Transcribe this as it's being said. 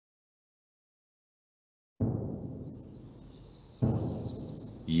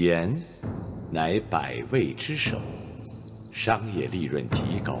盐乃百味之首，商业利润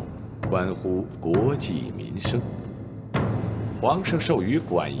极高，关乎国计民生。皇上授予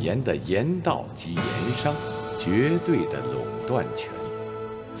管盐的盐道及盐商绝对的垄断权，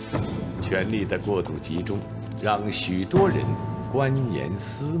权力的过度集中，让许多人官盐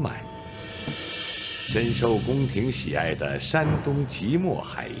私卖。深受宫廷喜爱的山东即墨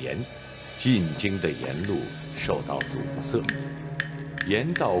海盐，进京的盐路受到阻塞。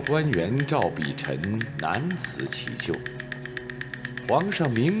盐道官员赵秉辰难辞其咎。皇上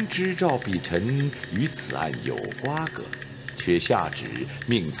明知赵秉辰与此案有瓜葛，却下旨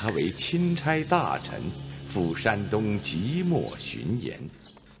命他为钦差大臣，赴山东即墨巡盐。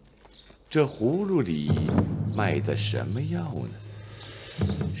这葫芦里卖的什么药呢？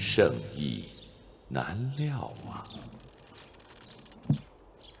圣意难料啊！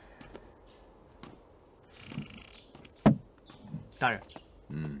大人，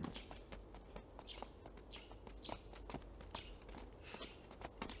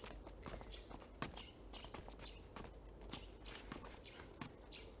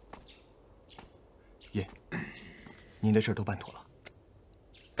爷，您的事都办妥了。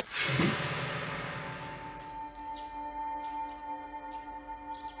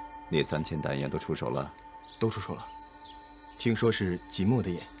那3000担盐都出手了？都出手了。听说是即墨的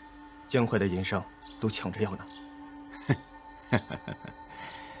盐，江淮的盐商都抢着要呢。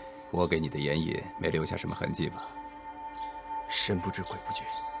我给你的盐引没留下什么痕迹吧？神不知鬼不觉。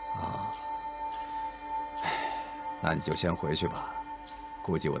啊，那你就先回去吧。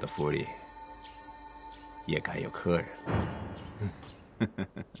估计我的府里也该有客人了。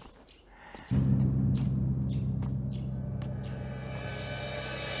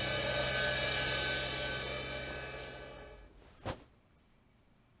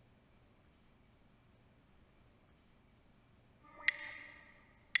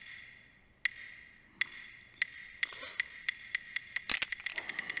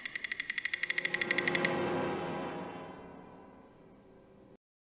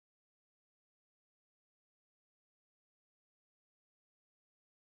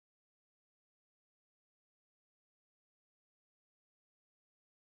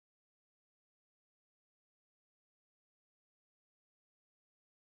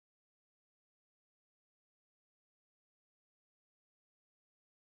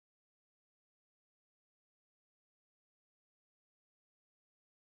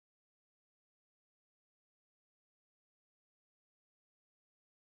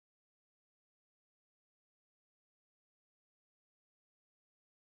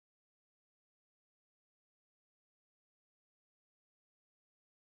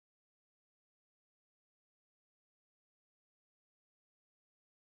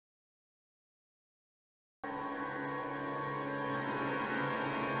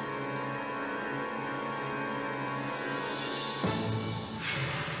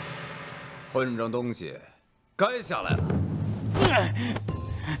混账东西，该下来了。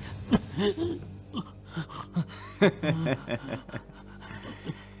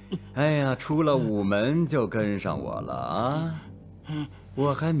哎呀，出了午门就跟上我了啊！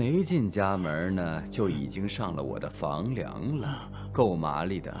我还没进家门呢，就已经上了我的房梁了，够麻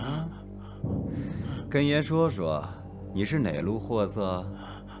利的啊！跟爷说说，你是哪路货色？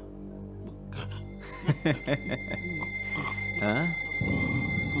啊？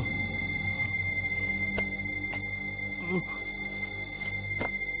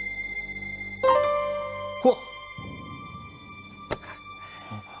嚯！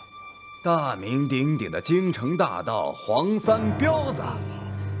大名鼎鼎的京城大盗黄三彪子，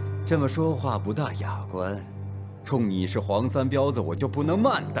这么说话不大雅观。冲你是黄三彪子，我就不能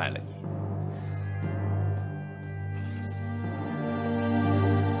慢待了你。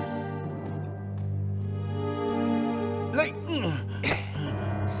来，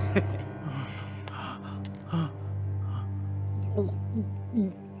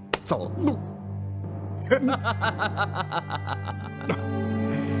走。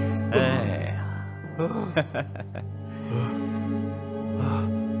哎呀，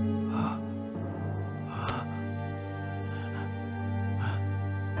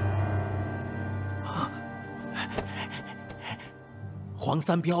黄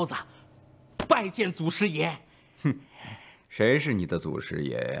三彪子，拜见祖师爷。哼，谁是你的祖师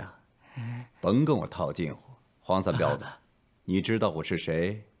爷呀？甭跟我套近乎，黄三彪子，你知道我是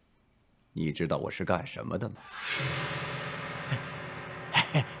谁？你知道我是干什么的吗？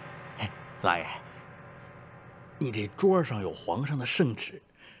老爷，你这桌上有皇上的圣旨，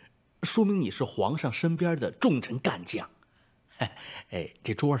说明你是皇上身边的重臣干将。哎，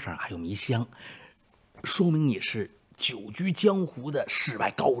这桌上还有迷香，说明你是久居江湖的世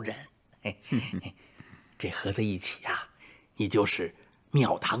外高人。这合在一起啊，你就是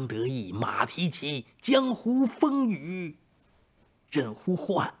庙堂得意马蹄疾，江湖风雨任呼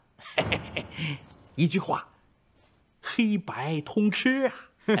唤。一句话，黑白通吃啊！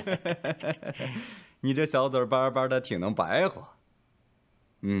你这小嘴巴巴的，挺能白话。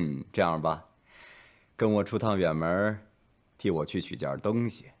这样吧，跟我出趟远门，替我去取件东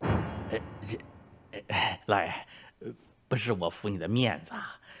西。老爷，不是我服你的面子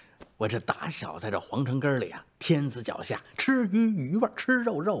啊，我这打小在这皇城根里啊，天子脚下，吃鱼鱼味，吃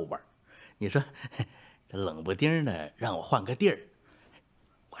肉肉味。你说这冷不丁的让我换个地儿，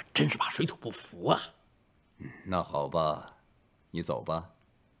我真是怕水土不服啊。那好吧，你走吧，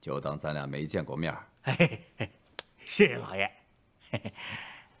就当咱俩没见过面。谢谢老爷。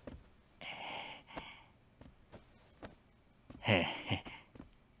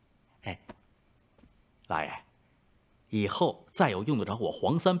老爷，以后再有用得着我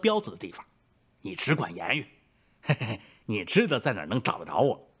黄三彪子的地方，你只管言语。你知道在哪儿能找得着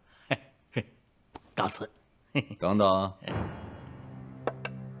我。告辞。等等。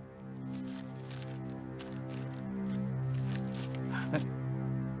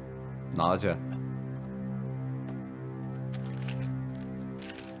拿去。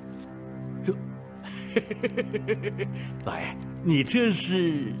老爷，你这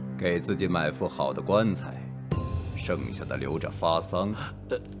是给自己买副好的棺材，剩下的留着发丧。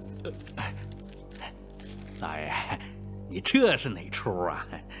老爷，你这是哪出啊？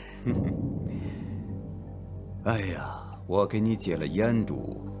哎呀，我给你解了烟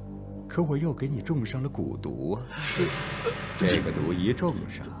毒，可我又给你中上了蛊毒啊！这个毒一中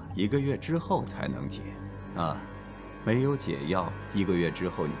上，1个月之后才能解啊。没有解药，1个月之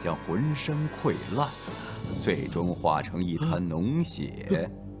后你将浑身溃烂，最终化成一滩脓血。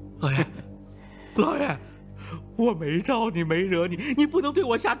老爷，我没招你，没惹你，你不能对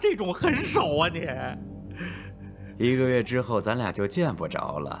我下这种狠手啊！你1个月之后咱俩就见不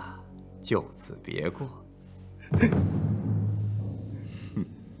着了，就此别过。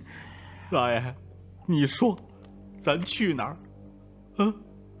老爷，你说，咱去哪儿？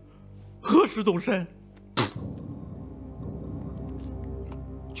何时动身？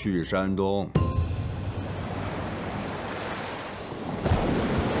去山东。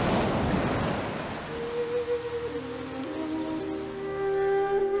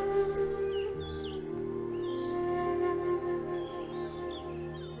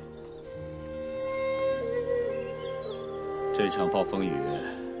这场暴风雨，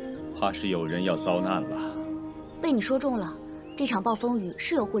怕是有人要遭难了。被你说中了，这场暴风雨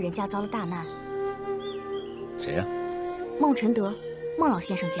是有户人家遭了大难。谁呀？孟纯德，孟老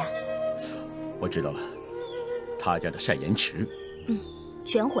先生家。我知道了，他家的晒盐池。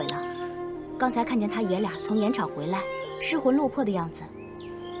全毁了。刚才看见他爷俩从盐场回来，失魂落魄的样子，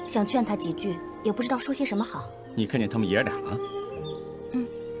想劝他几句，也不知道说些什么好。你看见他们爷俩了？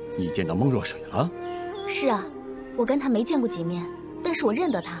你见到孟若水了？是啊，我跟他没见过几面，但是我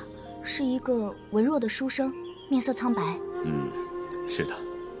认得他，是一个文弱的书生，面色苍白。是的，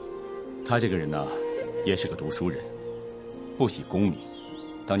他这个人呢，也是个读书人，不喜功名。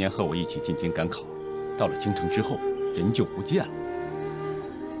当年和我一起进京赶考，到了京城之后，人就不见了，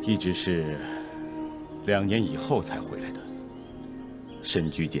一直是2年以后才回来的，深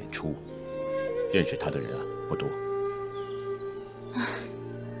居简出，认识他的人啊不多。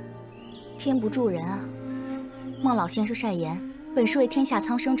天不助人啊！孟老先生晒盐，本是为天下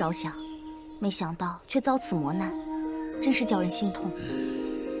苍生着想，没想到却遭此磨难，真是叫人心痛。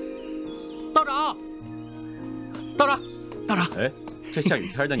道长，道长，道长！哎，这下雨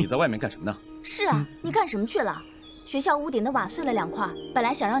天的，你在外面干什么呢？是啊，你干什么去了？学校屋顶的瓦碎了2块，本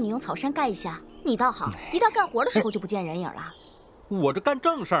来想让你用草山盖一下，你倒好，一到干活的时候就不见人影了。我这干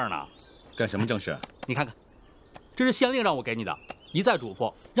正事儿呢。干什么正事？你看看，这是县令让我给你的，一再嘱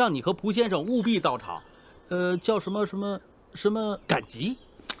咐，让你和蒲先生务必到场。叫什么赶集？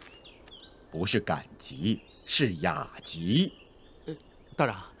不是赶集，是雅集。道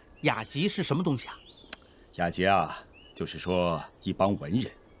长，雅集是什么东西啊？雅集啊，就是说一帮文人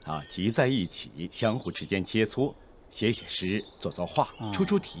啊集在一起，相互之间切磋，写写诗，做做画，出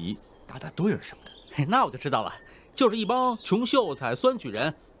出题，打打对儿什么的。那我就知道了，就是一帮穷秀才、酸举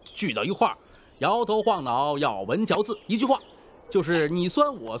人聚到一块儿，摇头晃脑，咬文嚼字，一句话，就是你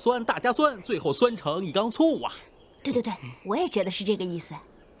酸我酸，大家酸，最后酸成一缸醋啊！对对对，我也觉得是这个意思。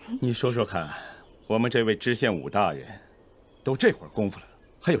你说说看，我们这位知县武大人，都这会儿功夫了，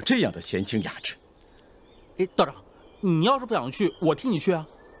还有这样的闲情雅致。哎，道长，你要是不想去，我替你去啊。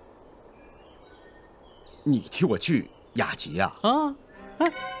你替我去雅集呀？啊，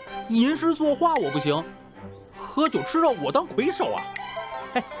哎，吟诗作画我不行，喝酒吃肉，我当魁首啊！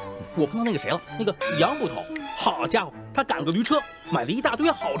哎，我碰到那个谁了，那个杨捕头，好家伙，他赶个驴车，买了一大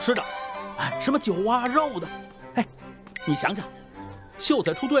堆好吃的，哎，什么酒啊、肉的。哎，你想想，秀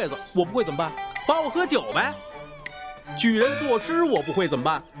才出对子，我不会怎么办？罚我喝酒呗。举人作诗，我不会怎么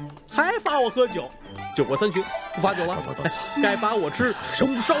办？还罚我喝酒。酒过3巡，不罚酒了。走。该罚我吃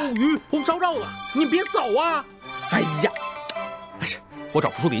红烧鱼、红烧肉了。你别走啊！哎呀，还是我找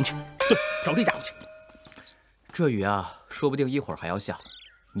朴树林去，对，找这家伙去。这雨啊，说不定一会儿还要下，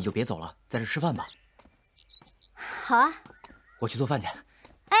你就别走了，在这吃饭吧。好啊，我去做饭去。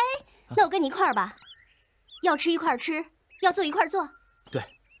哎，那我跟你一块儿吧。要吃一块儿吃，要做一块儿做。对，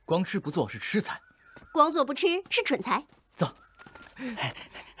光吃不做是痴才，光做不吃是蠢材。走。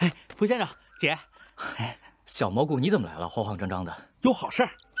蒲先生，姐，小蘑菇，你怎么来了？慌慌张张的。有好事儿。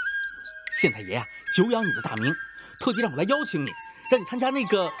县太爷啊，久仰你的大名，特地让我来邀请你，让你参加那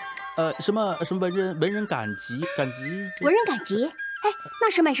个，什么文人赶集。文人赶集？哎，那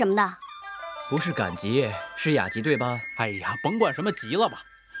是卖什么的？不是赶集，是雅集，对吧？哎呀，甭管什么集了吧，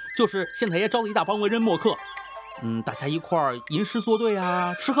就是县太爷招了一大帮文人墨客，大家一块儿吟诗作对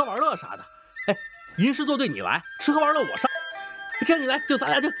啊，吃喝玩乐啥的。哎，吟诗作对你来，吃喝玩乐我上，这样一来就咱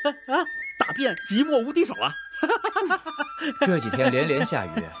俩就打遍即墨无敌手了。这几天连连下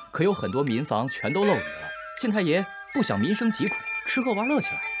雨，可有很多民房全都漏雨了。县太爷不想民生疾苦，吃喝玩乐起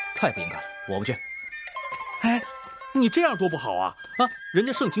来，太不应该了。我不去。哎，你这样多不好啊！人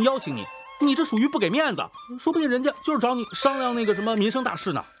家盛情邀请你，你这属于不给面子，说不定人家就是找你商量那个什么民生大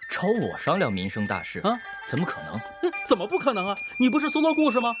事呢。找我商量民生大事啊？怎么可能？怎么不可能啊？你不是搜罗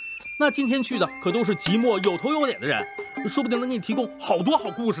故事吗？那今天去的可都是即墨有头有脸的人，说不定能给你提供好多好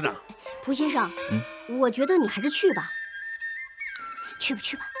故事呢。蒲先生，我觉得你还是去吧。去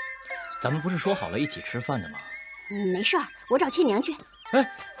吧。咱们不是说好了一起吃饭的吗？没事儿，我找倩娘去。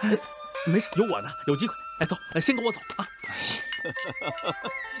没事，有我呢，有机会。哎，走，先跟我走啊！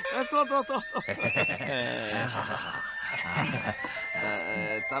坐。好。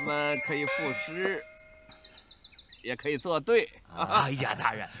咱们可以赋诗，也可以作对。哎呀，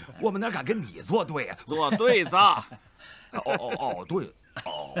大人，我们哪敢跟你作对啊？做对子。对。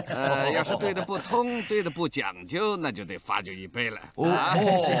要是对的不通，对的不讲究，那就得罚酒一杯了。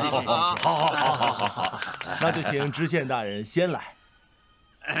好，那就请知县大人先来。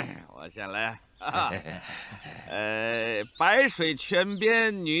我先来。白水泉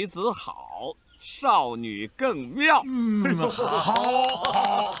边女子好，少女更妙。好。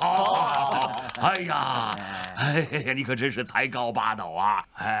哎呀，你可真是才高八斗啊！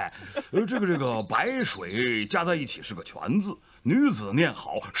这个白水加在一起是个泉字，女子念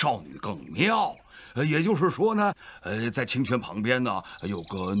好，少女更妙。也就是说呢，在清泉旁边呢有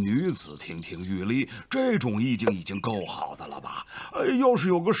个女子亭亭玉立，这种意境已经够好的了吧？要是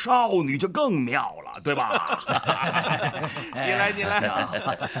有个少女就更妙了，对吧？你来。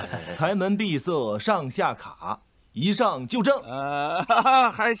台门闭塞上下卡，一上就正。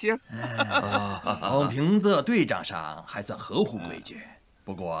还行。从平仄对仗上还算合乎规矩，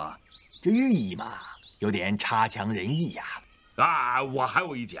不过这寓意嘛，有点差强人意呀。我还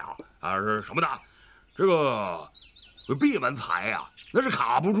有一讲是什么的？这个闭门财呀，那是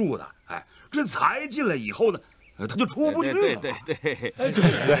卡不住的。这财进来以后呢，他就出不去了。对，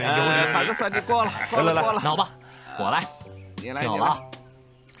反正算你过了。来，闹吧，我来。你来。听好了啊，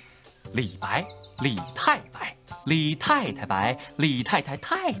李白，李太白，李太太白，李太太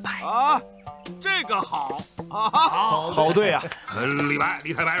太白。这个好。好对啊。李白，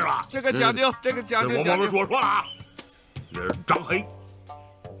李太白是吧？这个讲究。我们说了啊。张黑，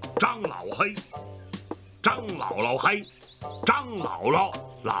张老黑，张姥姥黑，张姥姥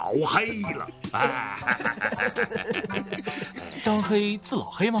老黑了。张黑字老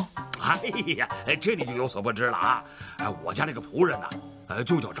黑吗？哎呀，这你就有所不知了啊！我家那个仆人呢，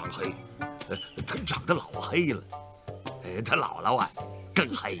就叫张黑，他长得老黑了，他姥姥啊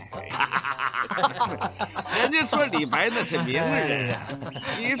更黑。人家说李白那是名人啊，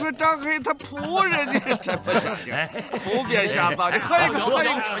你说张黑他仆人，你真不讲究，胡编瞎造，你喝一个。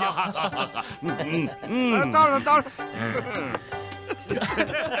当然。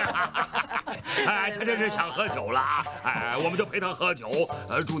他这是想喝酒了啊！我们就陪他喝酒，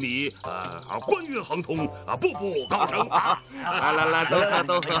祝你官运亨通，步步高升啊！来，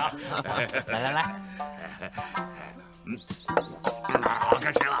都喝。来。好，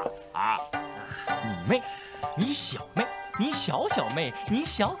该谁了啊？你妹，你小妹，你小妹，你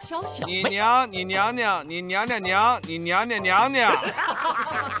小妹。你娘，你娘娘。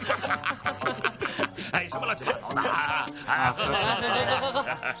什么乱七八糟的？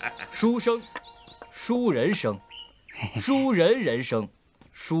书生，书人生，书人人生，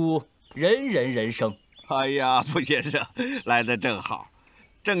书人人人生。哎呀，蒲先生来的正好，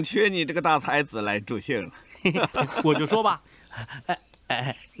正缺你这个大才子来助兴了。我就说吧，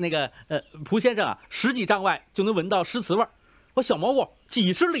那个蒲先生啊，10几丈外就能闻到诗词味儿，我小蘑菇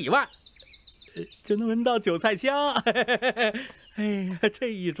几十里外就能闻到韭菜香。哎呀，这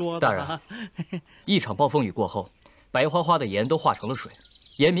一桌子。大人，一场暴风雨过后，白花花的盐都化成了水，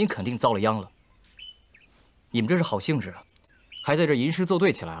盐民肯定遭了殃了。你们这是好兴致啊，还在这吟诗作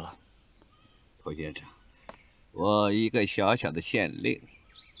对起来了。蒲先生，我一个小小的县令，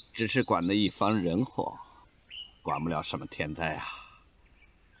只是管了一方人祸，管不了什么天灾啊，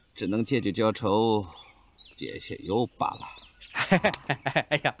只能借酒浇愁，解些忧罢了。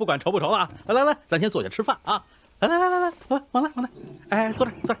哎呀，不管愁不愁了，来，咱先坐下吃饭啊！来，往那，哎，坐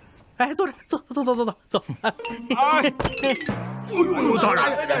这，哎，坐这，坐。哎呦，大人，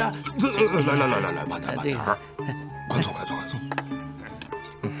来，慢点儿，快坐。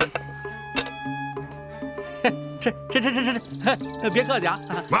这，别客气啊。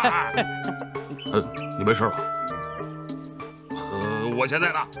你没事吧？我现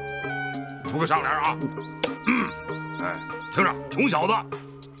在呢，出个上联啊。哎，听着，穷小子，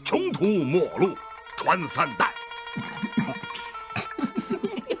穷途末路传3代。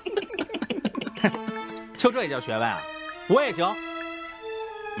就这也叫学问啊？我也行。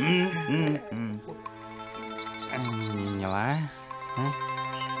你来。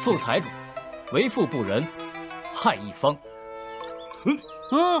富财主，为富不仁，害一方。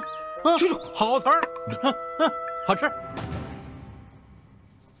好词儿，好吃。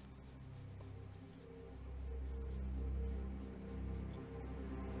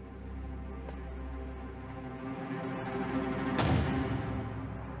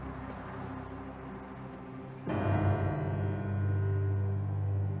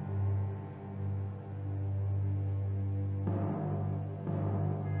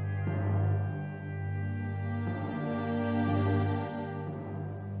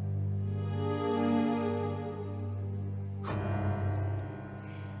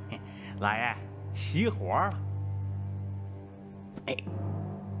老爷齐活了。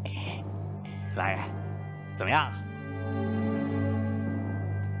老爷怎么样？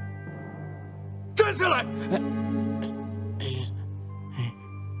站下来！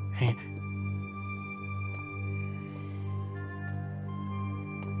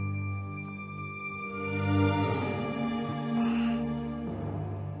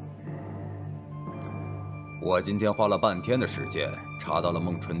我今天花了半天的时间查到了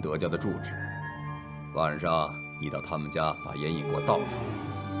孟纯德家的住址，晚上你到他们家把眼影给我倒出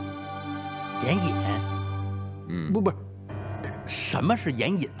来。眼影？不是，什么是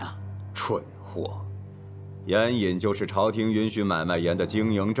眼影啊？蠢货，眼影就是朝廷允许买卖盐的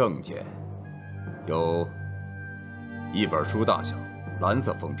经营证件，有1本书大小，蓝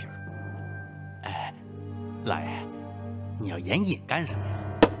色封皮。老爷，你要眼影干什么呀？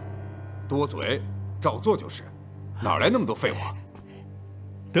多嘴。照做就是，哪来那么多废话？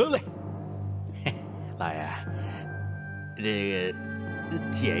得嘞，老爷，这个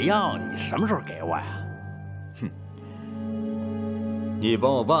解药你什么时候给我呀？你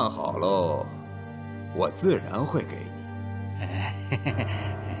帮我办好喽，我自然会给你。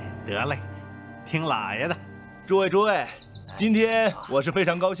得嘞，听老爷的。诸位，今天我是非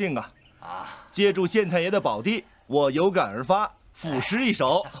常高兴啊！借助县太爷的宝地，我有感而发，赋诗一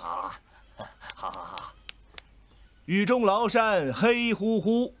首。好。雨中崂山黑乎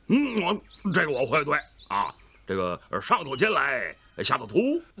乎。这个我会对啊。这个上头尖来，下头粗。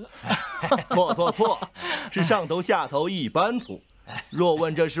错，是上头下头一般粗。若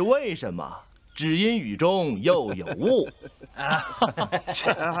问这是为什么，只因雨中又有雾。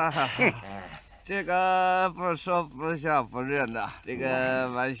这个不说不笑不认的，这个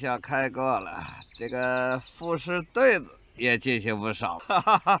玩笑开过了。这个赋诗对子也进行不少。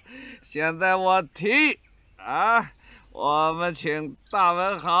现在我提啊，我们请大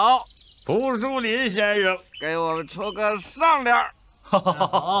文豪蒲树林先生给我们出个上联。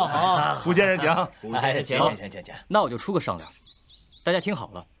好，蒲先生讲。行，那我就出个上联，大家听好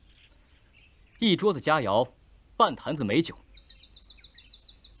了：一桌子佳肴，半坛子美酒，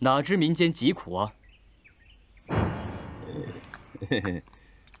哪知民间疾苦啊！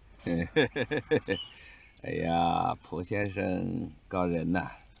哎呀，蒲先生高人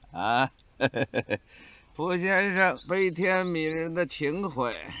呐！蒲先生悲天悯人的情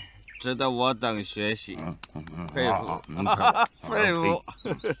怀，值得我等学习，佩服，佩服。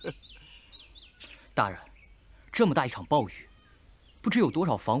大人，这么大一场暴雨，不知有多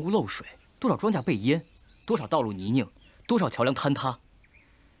少房屋漏水，多少庄稼被淹，多少道路泥泞，多少桥梁坍塌。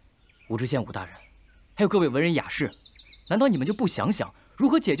武知县武大人，还有各位文人雅士，难道你们就不想想如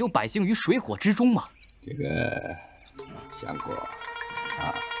何解救百姓于水火之中吗？这个相国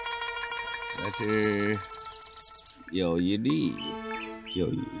啊，这是有一利就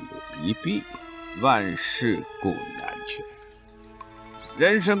有一弊，万事固难全。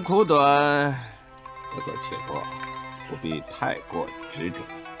人生苦短，得过且过，不必太过执着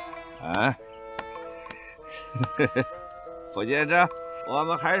啊。傅先生，我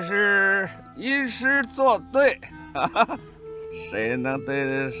们还是吟诗作对，哈哈，谁能对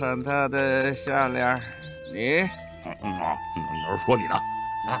得上他的下联？你，说你呢？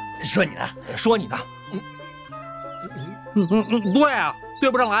啊，说你呢？说你呢？对啊，对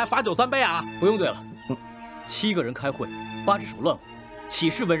不上来罚酒3杯啊！不用对了，7个人开会，8只手乱舞，岂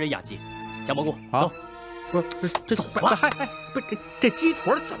是文人雅集？小蘑菇，走。不是这走吧？不是这鸡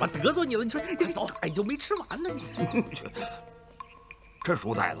腿怎么得罪你了？你说这个哎就没吃完呢你。这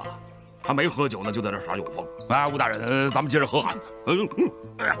书呆子还没喝酒呢，就在这耍有风。哎，吴大人，咱们接着喝喊。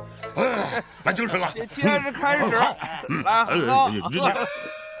来精神了，接着开始。来喝。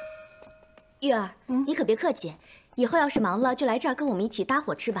玉儿，你可别客气，以后要是忙了就来这儿跟我们一起搭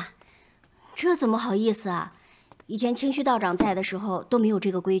伙吃吧。这怎么好意思啊？以前清虚道长在的时候都没有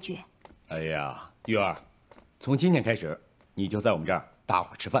这个规矩。哎呀，玉儿，从今天开始你就在我们这儿搭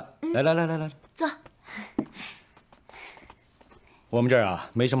伙吃饭。来，坐。我们这儿啊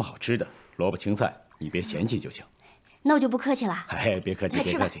没什么好吃的，萝卜青菜你别嫌弃就行。那我就不客气了。哎，别客气，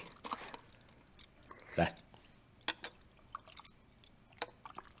别客气。来。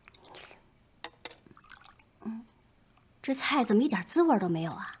这菜怎么一点滋味都没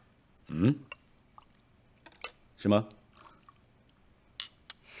有啊？什么？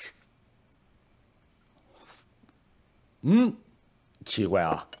奇怪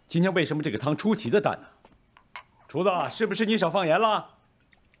啊，今天为什么这个汤出奇的淡呢？厨子，是不是你少放盐了？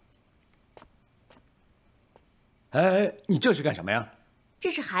哎，你这是干什么呀？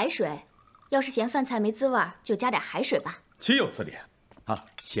这是海水，要是嫌饭菜没滋味，就加点海水吧。岂有此理！啊，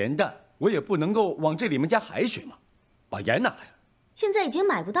咸淡我也不能够往这里面加海水嘛。把盐拿来。现在已经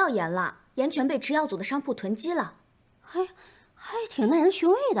买不到盐了，盐全被迟耀祖的商铺囤积了。还挺耐人寻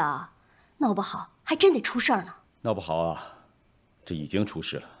味的，闹不好还真得出事儿呢。闹不好啊，这已经出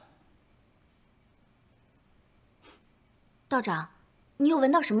事了。道长，你又闻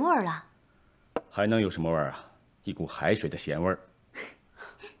到什么味儿了？还能有什么味儿啊？一股海水的咸味儿。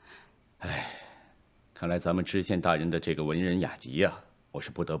哎，看来咱们知县大人的这个文人雅集呀，我是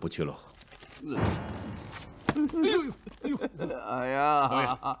不得不去喽。哎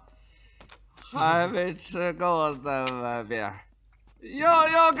呀，还没吃够，在外边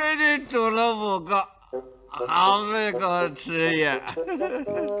又给你煮了5个，好没够吃呀，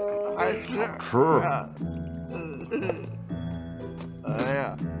还吃。哎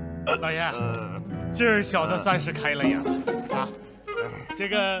呀，老爷，今儿小的算是开了眼了啊！这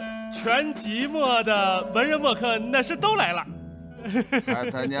个全即墨的文人墨客那是都来了。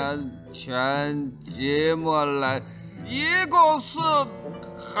他娘全即墨来，一共是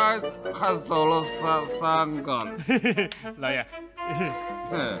还走了三个了。老爷，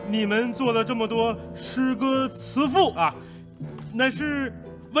你们做了这么多诗歌词赋啊，那是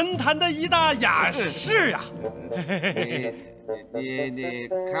文坛的一大雅士呀。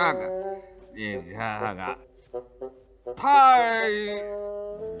你看看，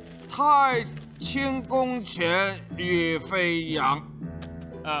太清宫前雨飞扬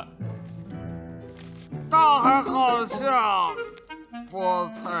啊，大海好像菠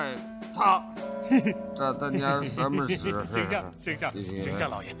菜汤，这他娘什么时候？形象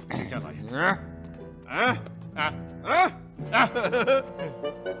老爷。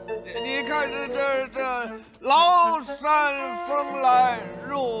你看这崂山风来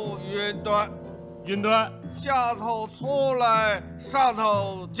入云端，下头粗来上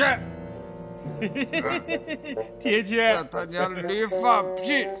头尖。贴切。这他娘驴放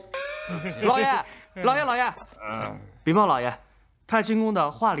屁！老爷，禀报老爷，太清宫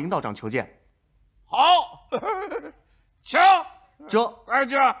的华灵道长求见。好，请快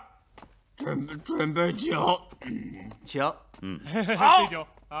去，准备酒，请。好，杯酒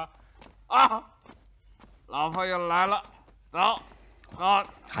啊！老朋友来了，走，喝。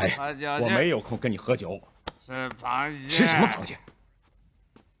我没有空跟你喝酒。是螃蟹。吃什么螃蟹？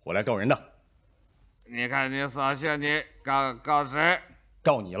我来告人的。你看你扫兴，你告谁？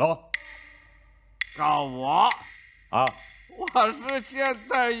告你喽。告我？啊！我是县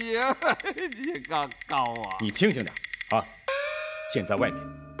太爷，你告我？你清醒点啊！现在外面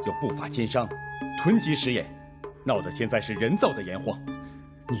有不法奸商囤积食盐，闹得现在是人造的盐荒。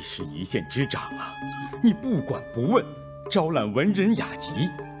你是一县之长啊，你不管不问，招揽文人雅集，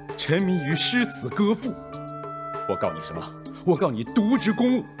沉迷于诗词歌赋。我告你什么？我告你渎职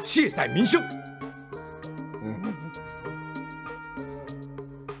公务，懈怠民生。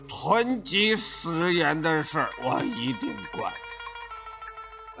囤积食盐的事儿，我一定管。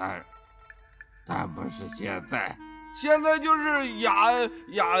但不是现在，现在就是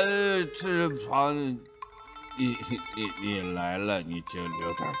这旁，你来了，你就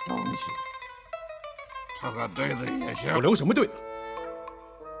留点东西，出个对子也行。我留什么对子？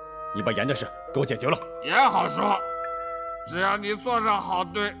你把盐的事给我解决了。盐好说，只要你做上好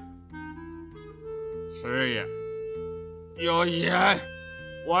对。师爷，有盐，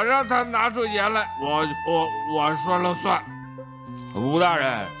我让他拿出盐来，我说了算。吴大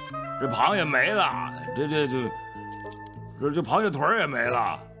人，这螃蟹没了，这螃蟹腿也没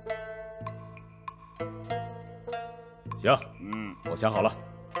了。行，我想好了。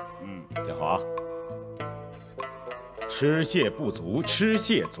听好啊。吃蟹不足，吃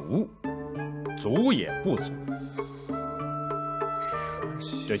蟹足，足也不足。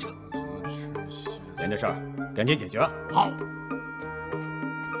对去，盐的事儿赶紧解决。好。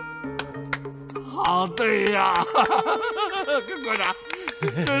好对呀，馆长，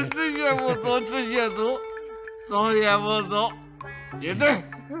吃蟹不足，吃蟹足，足也不足，也对。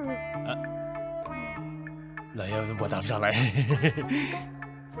老爷，我答不上来。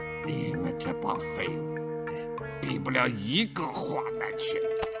你们这帮废物，比不了一个华南轩。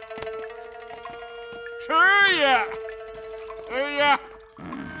吃也，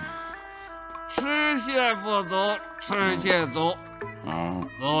吃蟹不足，吃蟹足。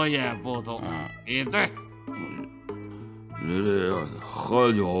足也不足，一对。这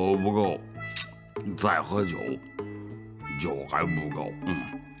喝酒不够，再喝酒，酒还不够。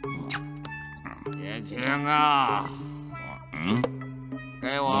叶青啊，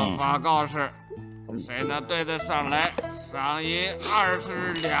给我发告示，谁能对得上来，赏银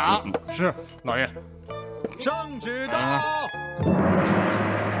20两。是，老爷。圣旨到。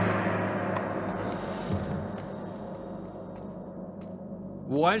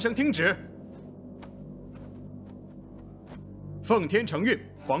武安生听旨。奉天承运，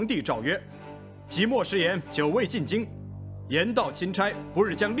皇帝诏曰：即墨食盐久未进京，盐道钦差不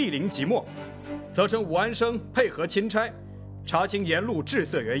日将莅临即墨，则称武安生配合钦差，查清盐路滞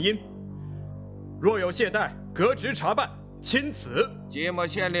涩原因。若有懈怠，革职查办，钦此。即墨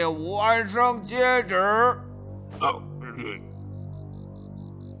县令武安生接旨。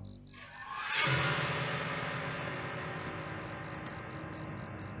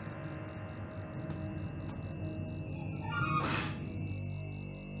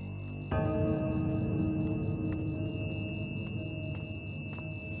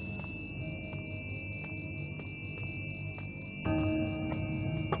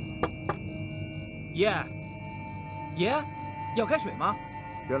爷，要开水吗？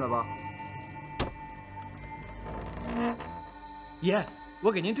进来吧。爷，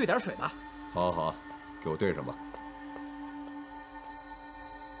我给您兑点水吧。好，好，给我兑上吧。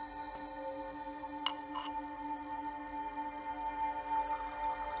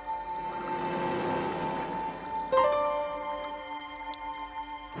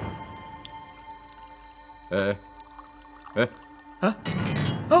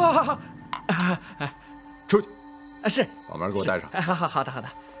好，出去。是。把门给我带上。好的。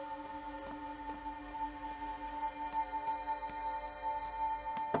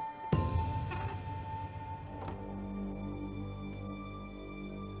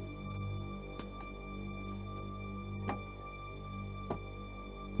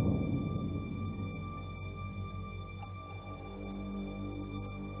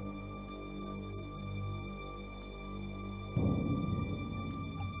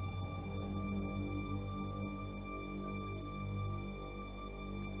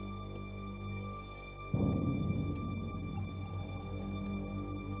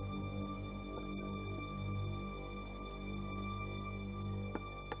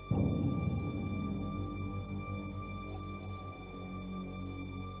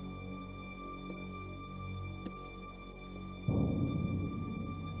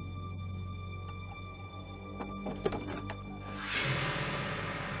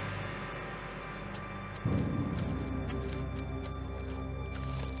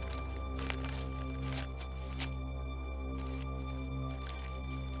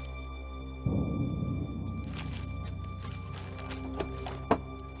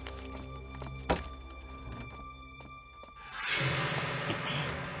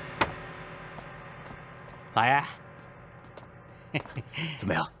老爷，怎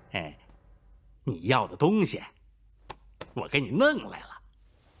么样？你要的东西，我给你弄来了。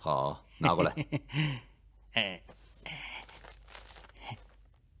好，拿过来。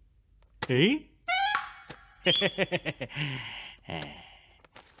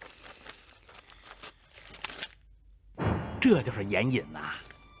这就是盐引呐。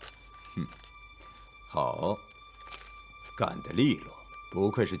好，干得利落，不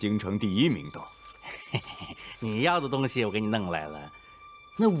愧是京城第1名道。你要的东西我给你弄来了，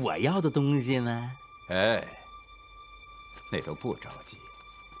那我要的东西呢？哎，那都不着急。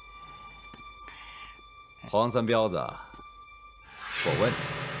黄三彪子，我问你，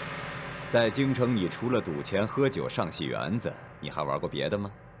在京城你除了赌钱、喝酒、上戏园子，你还玩过别的吗？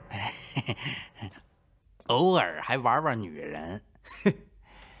偶尔还玩玩女人。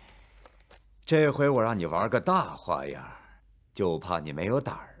这回我让你玩个大花样，就怕你没有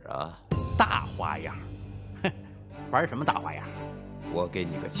胆儿啊！大花样？哼，玩什么大花样？我给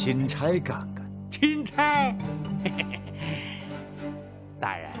你个钦差干干。钦差？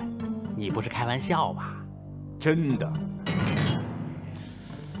大人，你不是开玩笑吧？真的。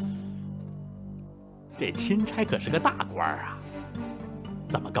这钦差可是个大官啊，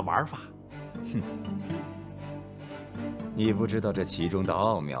怎么个玩法？哼，你不知道这其中的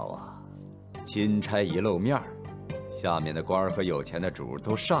奥妙啊！钦差一露面，下面的官儿和有钱的主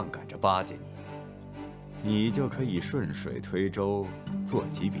都上赶着巴结你，你就可以顺水推舟，做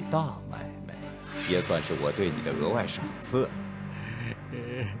几笔大买卖，也算是我对你的额外赏赐。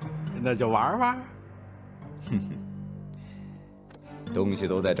那就玩玩。哼哼，东西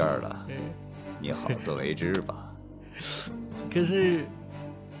都在这儿了，你好自为之吧。可是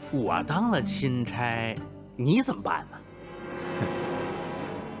我当了钦差，你怎么办呢？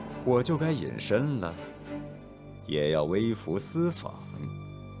我就该隐身了，也要微服私访。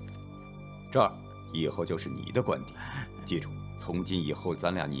这儿以后就是你的官邸，记住，从今以后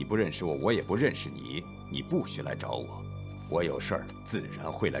咱俩你不认识我，我也不认识你，你不许来找我，我有事儿自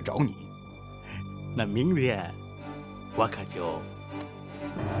然会来找你。那明天我可就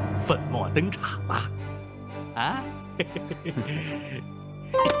粉墨登场了，啊！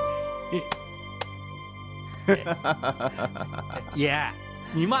爷，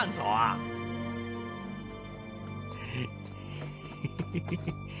你慢走啊！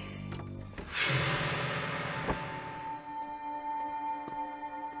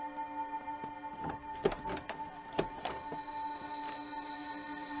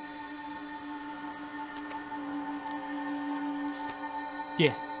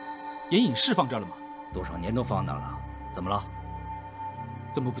爹，眼影是放这儿了吗？多少年都放那儿了，怎么了？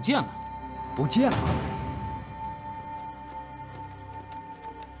怎么不见了？不见了。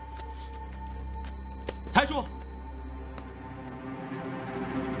财叔，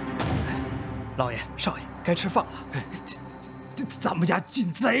老爷、少爷，该吃饭了。咱们家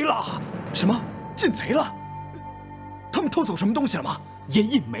进贼了！什么？进贼了？他们偷走什么东西了吗？烟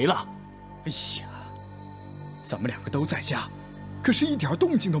瘾没了。哎呀，咱们两个都在家，可是一点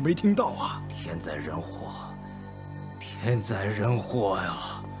动静都没听到啊！天灾人祸，天灾人祸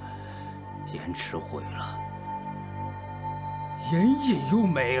呀！盐池毁了，烟瘾又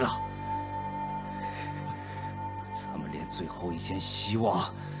没了，咱们连最后一线希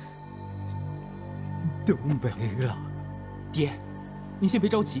望都没了。爹，您先别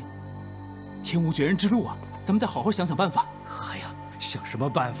着急，天无绝人之路啊，咱们再好好想想办法。哎呀，想什么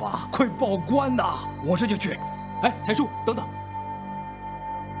办法？快报官呐！我这就去。哎，财叔，等等。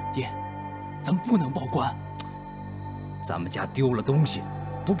爹，咱们不能报官。咱们家丢了东西，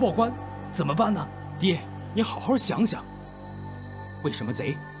不报官怎么办呢？爹，你好好想想，为什么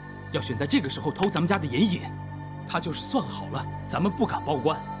贼要选在这个时候偷咱们家的盐引？他就是算好了，咱们不敢报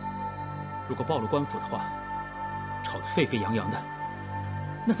官。如果报了官府的话，吵得沸沸扬扬的，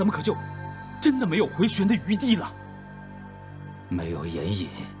那咱们可就真的没有回旋的余地了。没有盐引，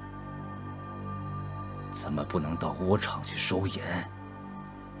咱们不能到窝场去收盐。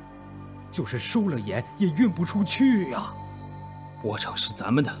就是收了盐，也运不出去呀。窝场是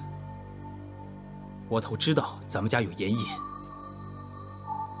咱们的，窝头知道咱们家有盐引，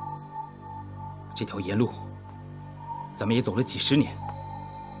这条盐路，咱们也走了几十年，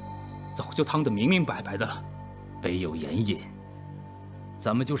早就趟得明明白白的了。北有盐引，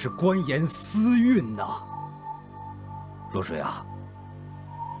咱们就是官盐私运呐。若水啊，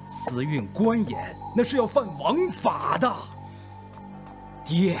私运官盐那是要犯王法的。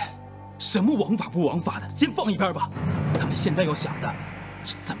爹，什么王法不王法的，先放一边吧。咱们现在要想的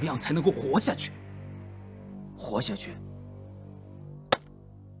是怎么样才能够活下去。活下去。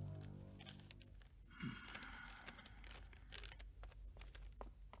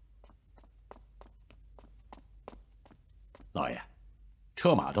老爷，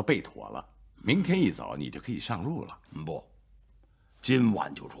车马都备妥了，明天一早你就可以上路了。不，今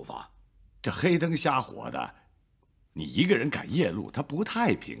晚就出发。这黑灯瞎火的，你一个人赶夜路，他不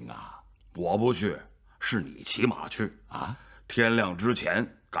太平啊。我不去，是你骑马去啊！天亮之前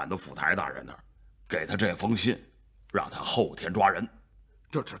赶到府台大人那儿，给他这封信，让他后天抓人。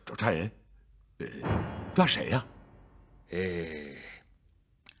抓人，抓谁呀？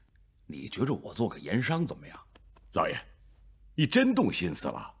你觉着我做个盐商怎么样？老爷，你真动心思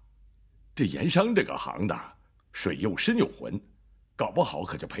了。这盐商这个行当，水又深又浑，搞不好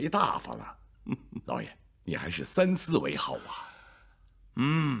可就赔大发了。老爷，你还是三思为好啊。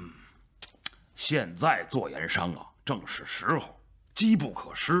现在做盐商啊，正是时候，机不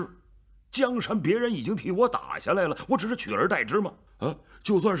可失。江山别人已经替我打下来了，我只是取而代之嘛。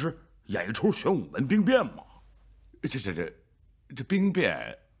就算是演一出玄武门兵变嘛。这兵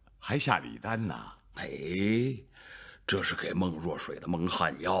变还下礼单呢？这是给孟若水的蒙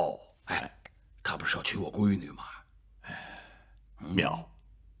汗药。他不是要娶我闺女吗？妙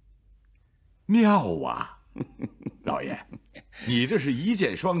啊！老爷，你这是一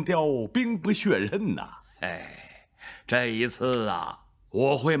箭双雕，兵不血刃呐！这一次啊，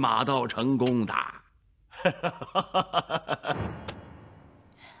我会马到成功的。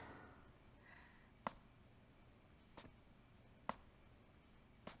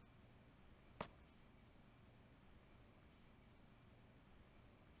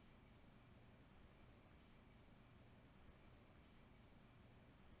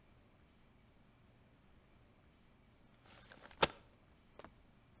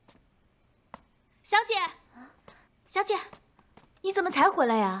小姐，小姐，你怎么才回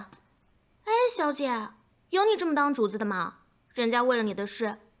来呀？哎，小姐，有你这么当主子的吗？人家为了你的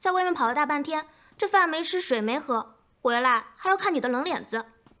事，在外面跑了大半天，这饭没吃，水没喝，回来还要看你的冷脸子。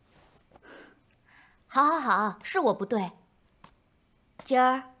好，是我不对。今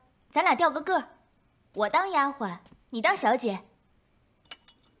儿咱俩调个个儿，我当丫鬟，你当小姐。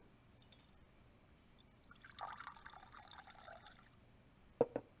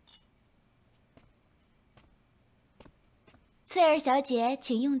翠儿小姐，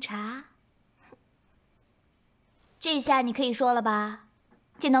请用茶。这下你可以说了吧？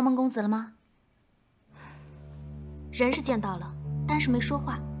见到孟公子了吗？人是见到了，但是没说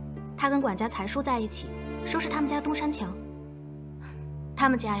话。他跟管家财叔在一起，收拾他们家东山墙。他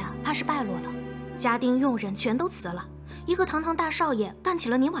们家呀，怕是败落了，家丁佣人全都辞了，一个堂堂大少爷干起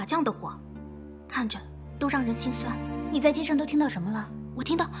了泥瓦匠的活，看着都让人心酸。你在街上都听到什么了？我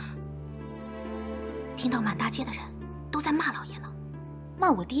听到满大街的人都在骂老爷呢。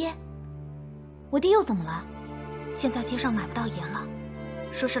骂我爹？我爹又怎么了？现在街上买不到盐了，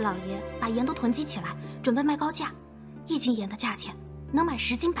说是老爷把盐都囤积起来，准备卖高价，1斤盐的价钱能买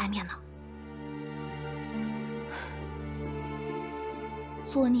10斤白面呢。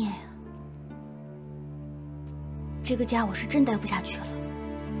作孽呀！这个家我是真待不下去了。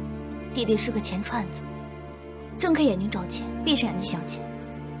爹爹是个钱串子，睁开眼睛找钱，闭上眼睛想钱。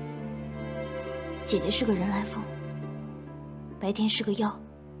姐姐是个人来疯，白天是个妖，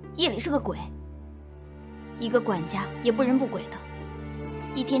夜里是个鬼。一个管家也不人不鬼的，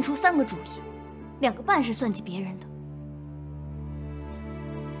一天出3个主意，2个半是算计别人的。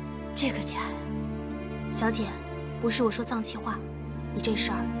这个家呀，小姐，不是我说脏气话，你这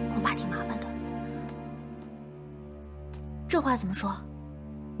事儿恐怕挺麻烦的。这话怎么说？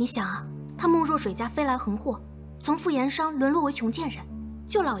你想啊，他孟若水家飞来横祸，从富盐商沦落为穷贱人，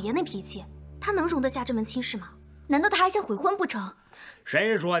就老爷那脾气，他能容得下这门亲事吗？难道他还想悔婚不成？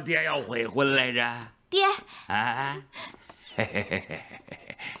谁说爹要悔婚来着？爹，嘿嘿嘿嘿，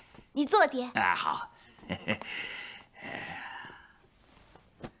你坐，爹。好。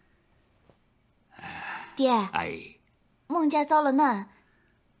爹，孟家遭了难，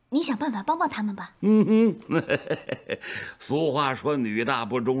你想办法帮帮他们吧。俗话说女大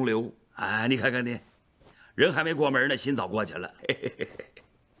不中留啊，你看看你，人还没过门呢，心早过去了。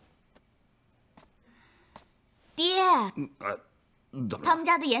爹，怎么？他们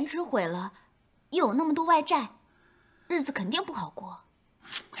家的盐池毁了，又有那么多外债，日子肯定不好过。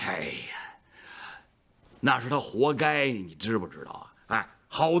哎呀，那是他活该，你知不知道啊？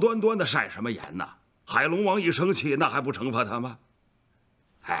好端端的晒什么盐呐？海龙王一生气，那还不惩罚他吗？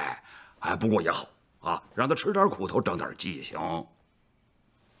不过也好啊，让他吃点苦头，长点记性。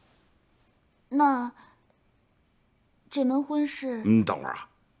那这门婚事……等会儿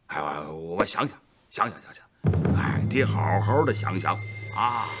啊，我想想。爹好好的想想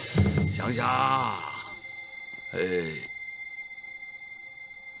啊，想想。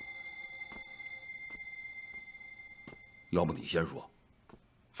要不你先说。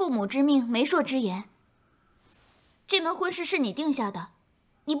父母之命，媒妁之言。这门婚事是你定下的，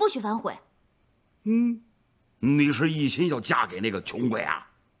你不许反悔。你是一心要嫁给那个穷鬼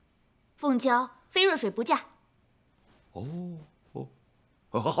啊？凤娇非若水不嫁。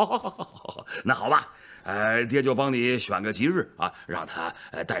好，那好吧，爹就帮你选个吉日啊，让他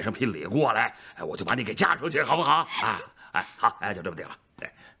带上聘礼过来，我就把你给嫁出去，好不好？好，就这么定了。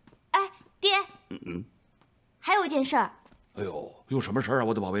还有一件事儿。哎呦，有什么事儿啊，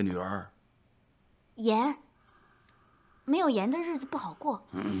我的宝贝女儿？盐，没有盐的日子不好过。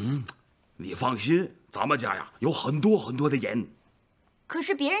你放心，咱们家呀有很多很多的盐。可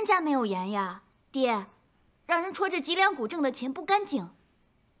是别人家没有盐呀，爹，让人戳着脊梁骨挣的钱不干净，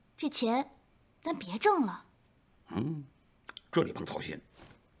这钱咱别挣了。这你甭操心，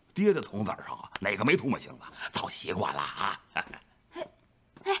爹的铜子上啊，哪个没吐沫星子？早习惯了啊。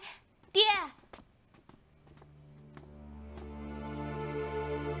爹。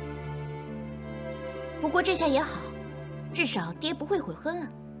不过这下也好，至少爹不会悔婚了。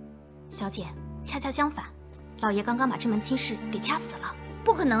小姐，恰恰相反，老爷刚刚把这门亲事给掐死了。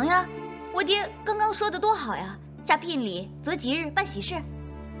不可能呀！我爹刚刚说的多好呀，下聘礼择吉日办喜事。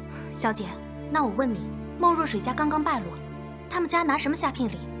小姐，那我问你，孟若水家刚刚败落，他们家拿什么下聘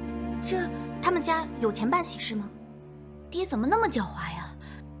礼？他们家有钱办喜事吗？爹怎么那么狡猾呀？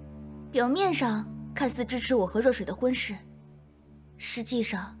表面上看似支持我和若水的婚事，实际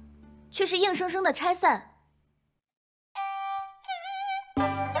上却是硬生生的拆散。